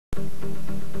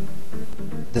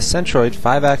The Centroid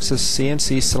 5-axis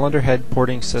CNC cylinder head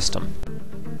porting system.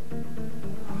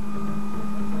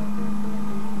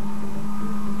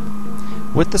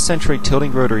 With the Centroid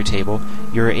tilting rotary table,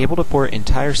 you are able to port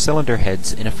entire cylinder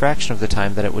heads in a fraction of the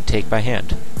time that it would take by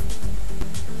hand.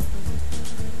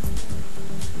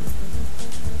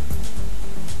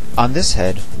 On this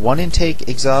head, one intake,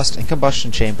 exhaust, and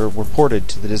combustion chamber were ported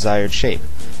to the desired shape,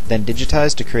 then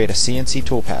digitized to create a CNC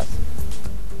toolpath.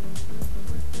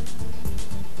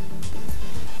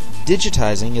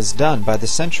 Digitizing is done by the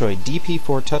Centroid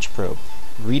DP4 touch probe,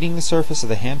 reading the surface of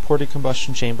the hand-ported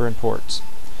combustion chamber and ports.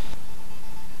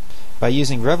 By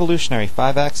using revolutionary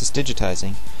 5-axis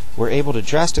digitizing, we're able to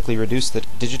drastically reduce the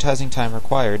digitizing time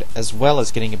required, as well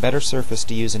as getting a better surface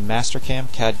to use in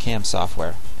MasterCam CAD-CAM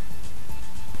software.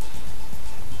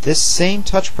 This same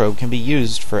touch probe can be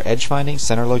used for edge finding,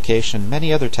 center location, and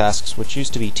many other tasks which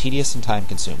used to be tedious and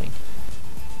time-consuming.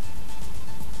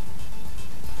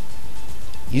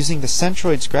 Using the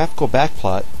Centroid's graphical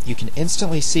backplot, you can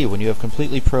instantly see when you have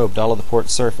completely probed all of the port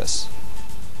surface.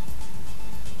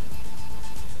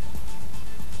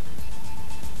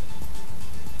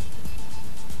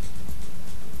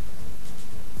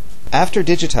 After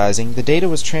digitizing, the data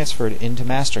was transferred into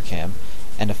MasterCam,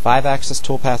 and a 5-axis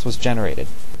toolpath was generated.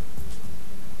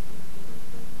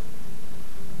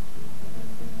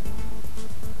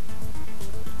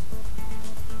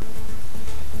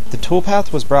 The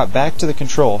toolpath was brought back to the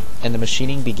control, and the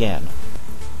machining began.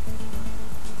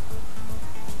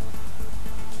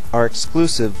 Our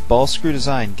exclusive ball screw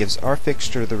design gives our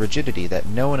fixture the rigidity that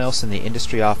no one else in the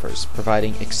industry offers,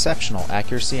 providing exceptional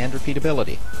accuracy and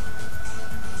repeatability.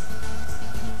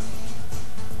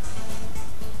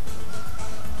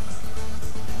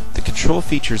 The control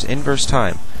features inverse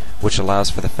time, which allows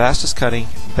for the fastest cutting,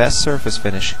 best surface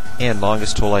finish, and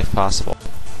longest tool life possible.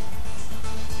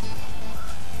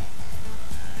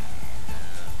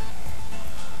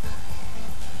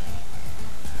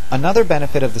 Another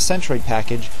benefit of the Centroid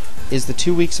package is the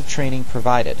 2 weeks of training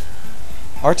provided.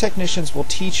 Our technicians will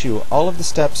teach you all of the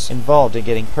steps involved in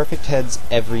getting perfect heads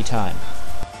every time.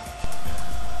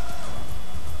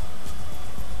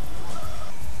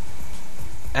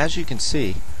 As you can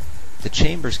see, the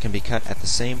chambers can be cut at the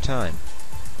same time.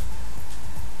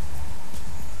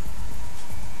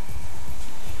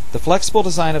 The flexible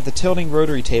design of the tilting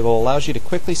rotary table allows you to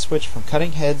quickly switch from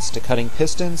cutting heads to cutting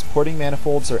pistons, porting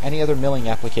manifolds, or any other milling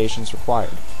applications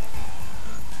required.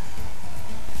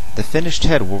 The finished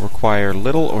head will require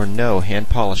little or no hand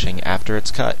polishing after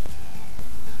it's cut.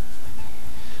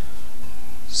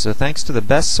 So thanks to the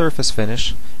best surface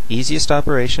finish, easiest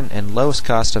operation, and lowest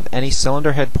cost of any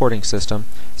cylinder head porting system,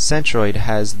 Centroid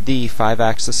has the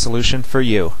 5-axis solution for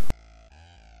you.